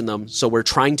we mention them, so we're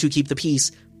trying to keep the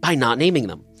peace by not naming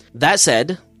them. That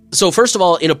said, so first of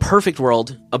all, in a perfect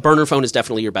world, a burner phone is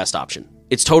definitely your best option.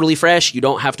 It's totally fresh. You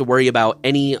don't have to worry about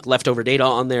any leftover data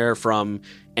on there from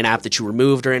an app that you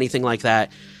removed or anything like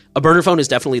that. A burner phone is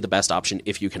definitely the best option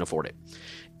if you can afford it.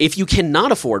 If you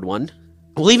cannot afford one,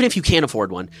 well, even if you can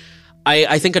afford one,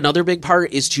 I think another big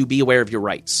part is to be aware of your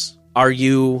rights. Are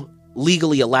you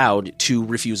legally allowed to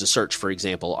refuse a search, for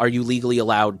example? Are you legally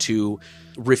allowed to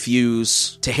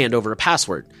refuse to hand over a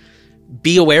password?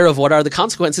 Be aware of what are the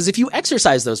consequences if you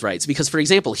exercise those rights. Because, for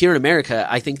example, here in America,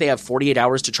 I think they have 48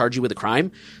 hours to charge you with a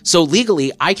crime. So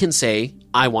legally, I can say,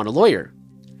 I want a lawyer.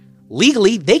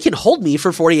 Legally, they can hold me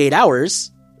for 48 hours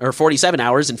or 47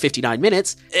 hours and 59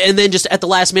 minutes, and then just at the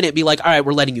last minute be like, all right,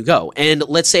 we're letting you go. And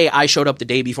let's say I showed up the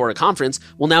day before a conference.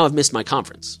 Well, now I've missed my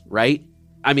conference, right?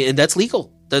 I mean, and that's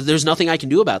legal. There's nothing I can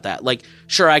do about that. Like,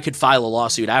 sure, I could file a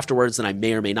lawsuit afterwards and I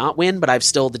may or may not win, but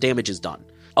the damage is done.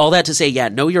 All that to say, yeah,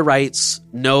 know your rights,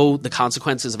 know the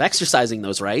consequences of exercising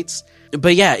those rights.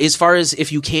 But yeah, as far as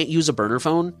if you can't use a burner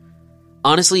phone,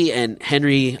 honestly, and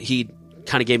Henry, he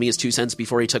kind of gave me his 2 cents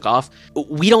before he took off,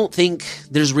 we don't think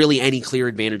there's really any clear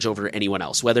advantage over anyone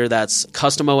else, whether that's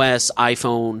custom OS,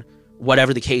 iPhone,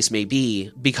 whatever the case may be,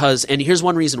 because, and here's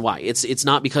one reason why. It's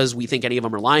not because we think any of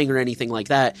them are lying or anything like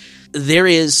that. There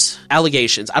is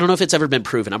allegations. I don't know if it's ever been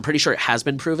proven. I'm pretty sure it has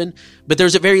been proven, but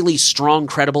there's at very least strong,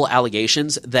 credible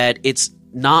allegations that it's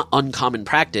not uncommon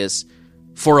practice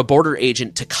for a border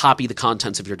agent to copy the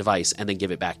contents of your device and then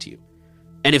give it back to you.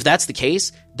 And if that's the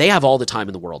case, they have all the time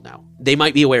in the world now. They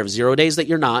might be aware of 0 days that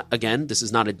you're not. Again, this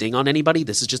is not a ding on anybody.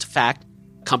 This is just a fact.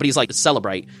 Companies like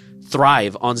Celebrite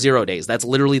thrive on 0 days. That's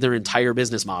literally their entire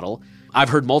business model. I've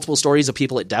heard multiple stories of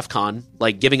people at DEF CON,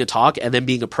 like giving a talk and then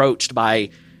being approached by,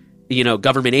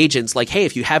 government agents like, hey,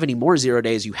 if you have any more 0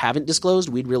 days you haven't disclosed,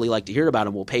 we'd really like to hear about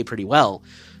them. We'll pay pretty well.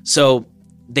 So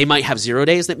they might have 0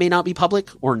 days that may not be public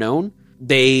or known.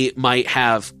 They might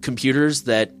have computers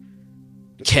that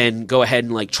can go ahead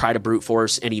and try to brute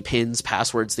force any pins,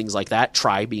 passwords, things like that.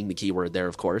 Try being the keyword there,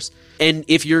 of course. And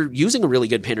if you're using a really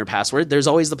good pin or password, there's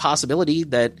always the possibility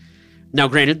that, now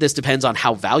granted, this depends on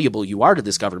how valuable you are to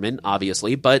this government,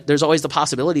 obviously, but there's always the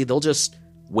possibility they'll just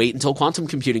wait until quantum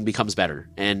computing becomes better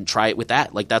and try it with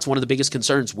that. That's one of the biggest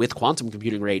concerns with quantum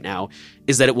computing right now,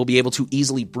 is that it will be able to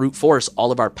easily brute force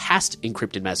all of our past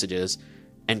encrypted messages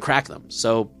and crack them.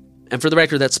 So, and for the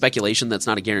record, that's speculation. That's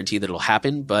not a guarantee that it'll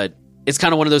happen, but it's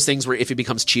kind of one of those things where if it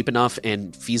becomes cheap enough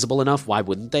and feasible enough, why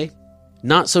wouldn't they?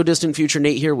 Not so distant future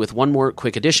Nate here with one more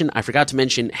quick addition. I forgot to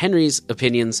mention Henry's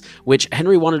opinions, which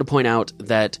Henry wanted to point out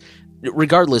that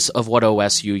regardless of what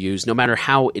OS you use, no matter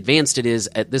how advanced it is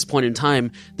at this point in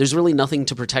time, there's really nothing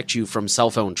to protect you from cell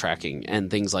phone tracking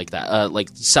and things like that, like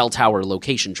cell tower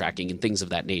location tracking and things of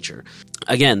that nature.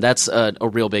 Again, that's a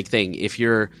real big thing.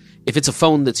 If it's a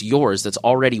phone that's yours, that's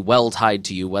already well tied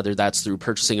to you, whether that's through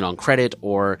purchasing it on credit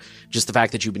or just the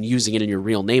fact that you've been using it in your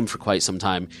real name for quite some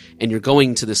time, and you're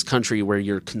going to this country where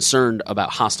you're concerned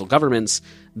about hostile governments,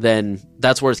 then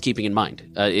that's worth keeping in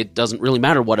mind. It doesn't really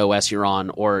matter what OS you're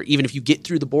on, or even if you get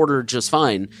through the border just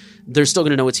fine, they're still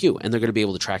going to know it's you, and they're going to be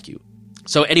able to track you.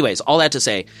 So anyways, all that to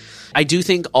say, I do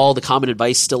think all the common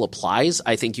advice still applies.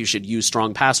 I think you should use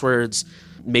strong passwords,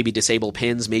 maybe disable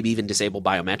pins, maybe even disable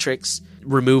biometrics,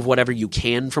 remove whatever you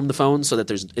can from the phone so that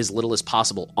there's as little as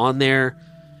possible on there,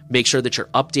 make sure that you're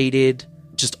updated,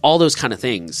 just all those kind of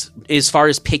things. As far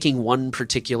as picking one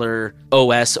particular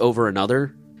OS over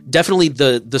another, definitely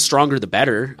the stronger the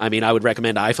better. I mean, I would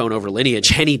recommend iPhone over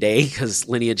Lineage any day because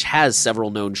Lineage has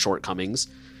several known shortcomings.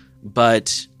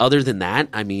 But other than that,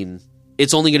 I mean,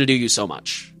 it's only going to do you so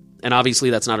much. And obviously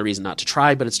that's not a reason not to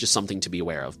try, but it's just something to be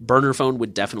aware of. Burner phone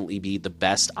would definitely be the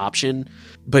best option.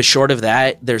 But short of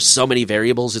that, there's so many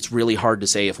variables, it's really hard to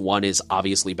say if one is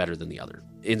obviously better than the other.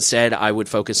 Instead, I would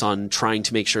focus on trying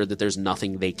to make sure that there's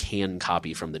nothing they can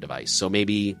copy from the device. So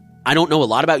maybe, I don't know a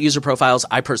lot about user profiles.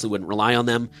 I personally wouldn't rely on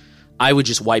them. I would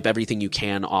just wipe everything you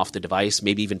can off the device,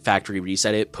 maybe even factory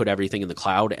reset it, put everything in the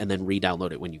cloud, and then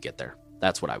re-download it when you get there.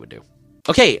 That's what I would do.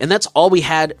 Okay, and that's all we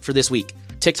had for this week.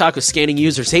 TikTok was scanning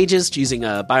users' ages using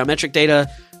biometric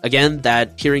data. Again,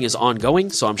 that hearing is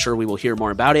ongoing, so I'm sure we will hear more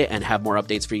about it and have more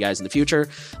updates for you guys in the future.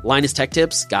 Linus Tech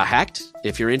Tips got hacked.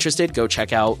 If you're interested, go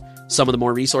check out some of the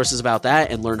more resources about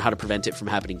that and learn how to prevent it from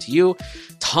happening to you.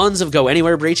 Tons of Go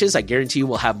Anywhere breaches. I guarantee you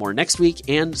we'll have more next week,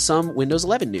 and some Windows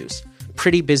 11 news.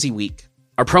 Pretty busy week.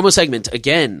 Our promo segment,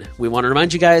 again, we want to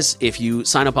remind you guys, if you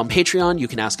sign up on Patreon, you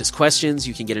can ask us questions,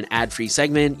 you can get an ad-free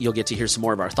segment, you'll get to hear some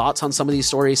more of our thoughts on some of these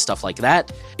stories, stuff like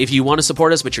that. If you want to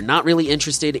support us but you're not really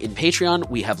interested in Patreon,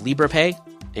 we have LibrePay,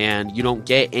 and you don't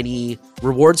get any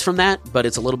rewards from that, but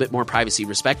it's a little bit more privacy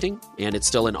respecting, and it's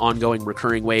still an ongoing,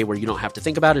 recurring way where you don't have to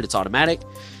think about it, it's automatic.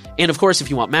 And of course, if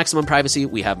you want maximum privacy,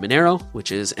 we have Monero,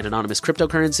 which is an anonymous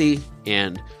cryptocurrency,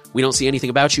 and we don't see anything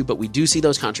about you, but we do see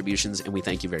those contributions, and we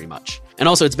thank you very much. And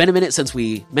also, it's been a minute since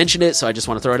we mentioned it, so I just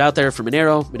want to throw it out there for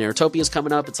Monero. Monerotopia is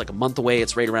coming up. It's like a month away.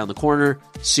 It's right around the corner.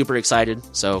 Super excited.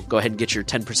 So go ahead and get your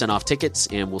 10% off tickets,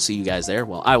 and we'll see you guys there.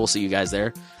 Well, I will see you guys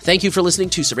there. Thank you for listening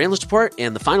to Surveillance Report,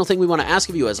 and the final thing we want to ask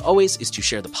of you, as always, is to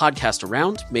share the podcast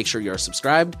around. Make sure you are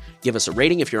subscribed. Give us a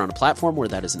rating if you're on a platform where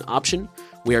that is an option.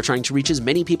 We are trying to reach as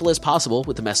many people as possible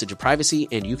with the message of privacy,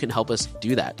 and you can help us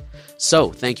do that.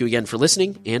 So thank you again for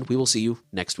listening, and we will see you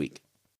next week.